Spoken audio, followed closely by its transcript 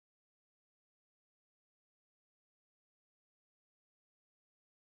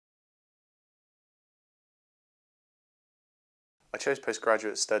I chose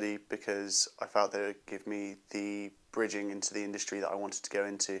postgraduate study because I felt that it would give me the bridging into the industry that I wanted to go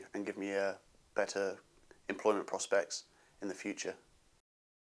into and give me a better employment prospects in the future.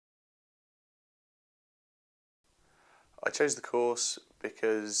 I chose the course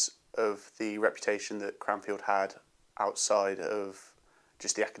because of the reputation that Cranfield had outside of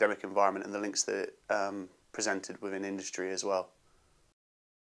just the academic environment and the links that it presented within industry as well.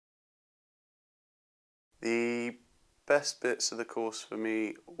 The best bits of the course for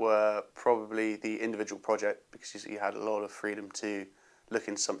me were probably the individual project, because you had a lot of freedom to look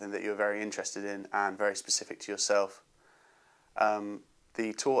into something that you're very interested in and very specific to yourself.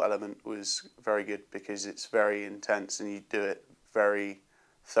 The tour element was very good because it's very intense and you do it very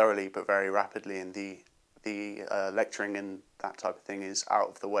thoroughly but very rapidly, and the lecturing and that type of thing is out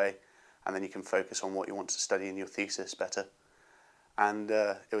of the way, and then you can focus on what you want to study in your thesis better. And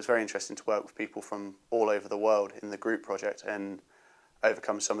it was very interesting to work with people from all over the world in the group project and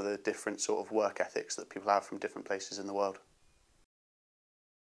overcome some of the different sort of work ethics that people have from different places in the world.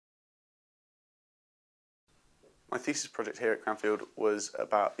 My thesis project here at Cranfield was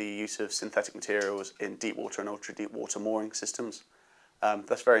about the use of synthetic materials in deep water and ultra deep water mooring systems.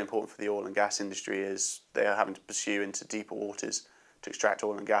 That's very important for the oil and gas industry, as they are having to pursue into deeper waters to extract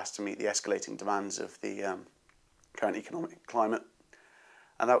oil and gas to meet the escalating demands of the current economic climate.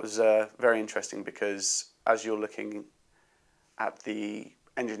 And that was very interesting because as you're looking at the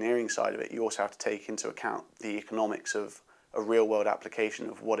engineering side of it, you also have to take into account the economics of a real-world application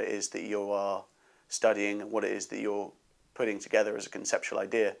of what it is that you are studying and what it is that you're putting together as a conceptual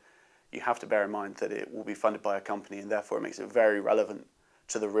idea. You have to bear in mind that it will be funded by a company, and therefore it makes it very relevant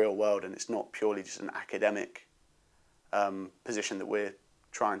to the real world, and it's not purely just an academic position that we're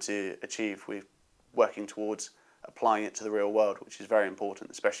trying to achieve. We're working towards applying it to the real world, which is very important,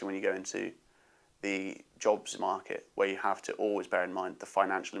 especially when you go into the jobs market, where you have to always bear in mind the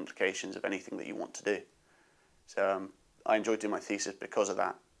financial implications of anything that you want to do. So I enjoyed doing my thesis because of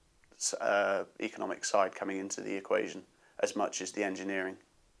that economic side coming into the equation as much as the engineering.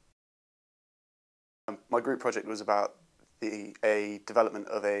 My group project was about a development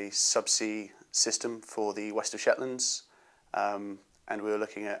of a subsea system for the West of Shetlands, and we were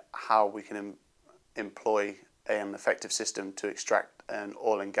looking at how we can employ an effective system to extract an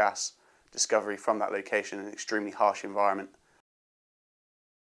oil and gas discovery from that location in an extremely harsh environment.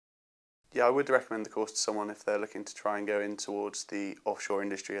 Yeah, I would recommend the course to someone if they're looking to try and go in towards the offshore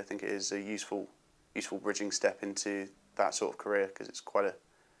industry. I think it is a useful bridging step into that sort of career, because it's quite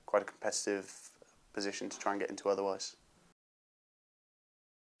a competitive position to try and get into otherwise.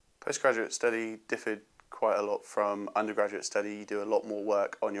 Postgraduate study differed quite a lot from undergraduate study. You do a lot more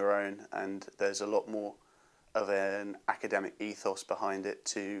work on your own, and there's a lot more of an academic ethos behind it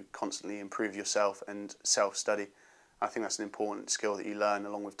to constantly improve yourself and self-study. I think that's an important skill that you learn,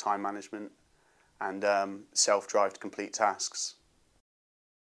 along with time management and self-drive to complete tasks.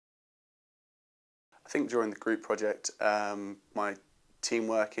 I think during the group project, my team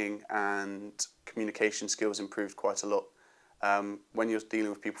working and communication skills improved quite a lot. When you're dealing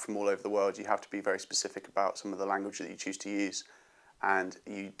with people from all over the world, you have to be very specific about some of the language that you choose to use, and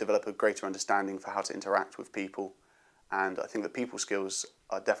you develop a greater understanding for how to interact with people. And I think the people skills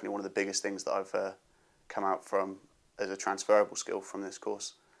are definitely one of the biggest things that I've come out from as a transferable skill from this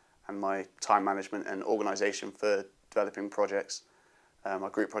course. And my time management and organisation for developing projects. My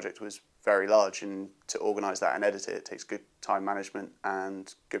group project was very large, and to organise that and edit it, it takes good time management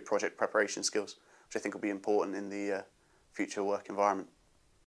and good project preparation skills, which I think will be important in the future work environment.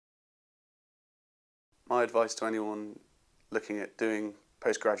 My advice to anyone looking at doing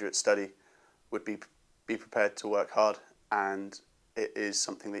postgraduate study would be prepared to work hard, and it is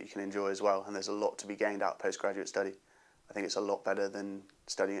something that you can enjoy as well, and there's a lot to be gained out of postgraduate study. I think it's a lot better than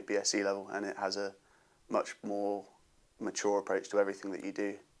studying at BSc level, and it has a much more mature approach to everything that you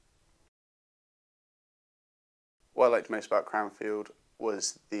do. What I liked most about Cranfield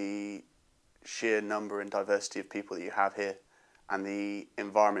was the sheer number and diversity of people that you have here, and the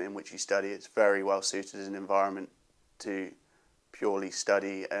environment in which you study. It's very well suited as an environment to purely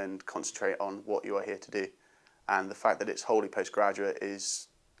study and concentrate on what you are here to do. And the fact that it's wholly postgraduate is,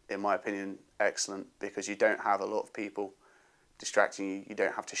 in my opinion, excellent, because you don't have a lot of people distracting you. You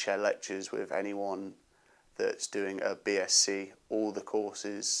don't have to share lectures with anyone that's doing a BSc. All the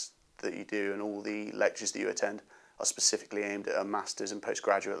courses that you do and all the lectures that you attend are specifically aimed at a master's and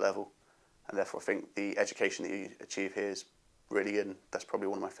postgraduate level, and therefore I think the education that you achieve here is really good, and that's probably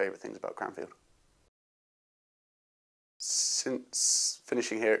one of my favourite things about Cranfield. Since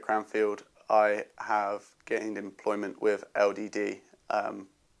finishing here at Cranfield, I have gained employment with LDD,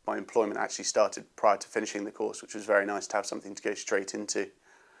 my employment actually started prior to finishing the course, which was very nice to have something to go straight into.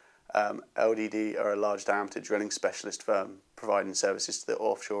 LDD are a large diameter drilling specialist firm providing services to the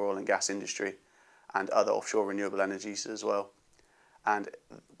offshore oil and gas industry and other offshore renewable energies as well. And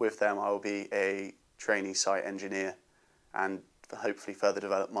with them I will be a trainee site engineer and hopefully further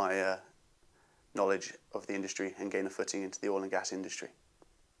develop my knowledge of the industry and gain a footing into the oil and gas industry.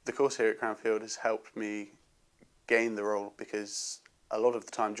 The course here at Cranfield has helped me gain the role because a lot of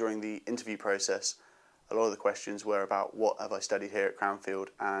the time during the interview process, a lot of the questions were about what have I studied here at Cranfield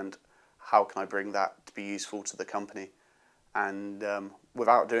and how can I bring that to be useful to the company. And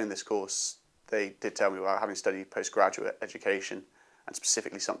without doing this course, they did tell me about having studied postgraduate education and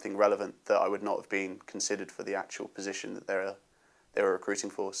specifically something relevant that I would not have been considered for the actual position that they were recruiting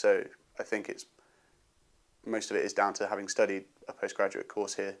for. So I think most of it is down to having studied a postgraduate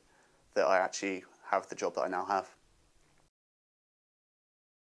course here that I actually have the job that I now have.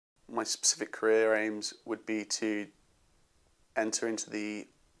 My specific career aims would be to enter into the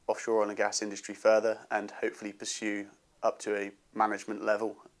offshore oil and gas industry further and hopefully pursue up to a management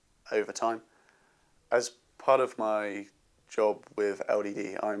level over time. As part of my job with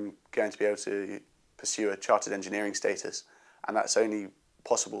LDD, I'm going to be able to pursue a chartered engineering status, and that's only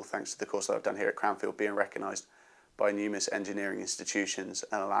possible thanks to the course that I've done here at Cranfield being recognised by numerous engineering institutions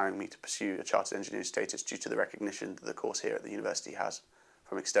and allowing me to pursue a chartered engineering status due to the recognition that the course here at the university has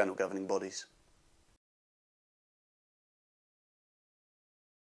from external governing bodies.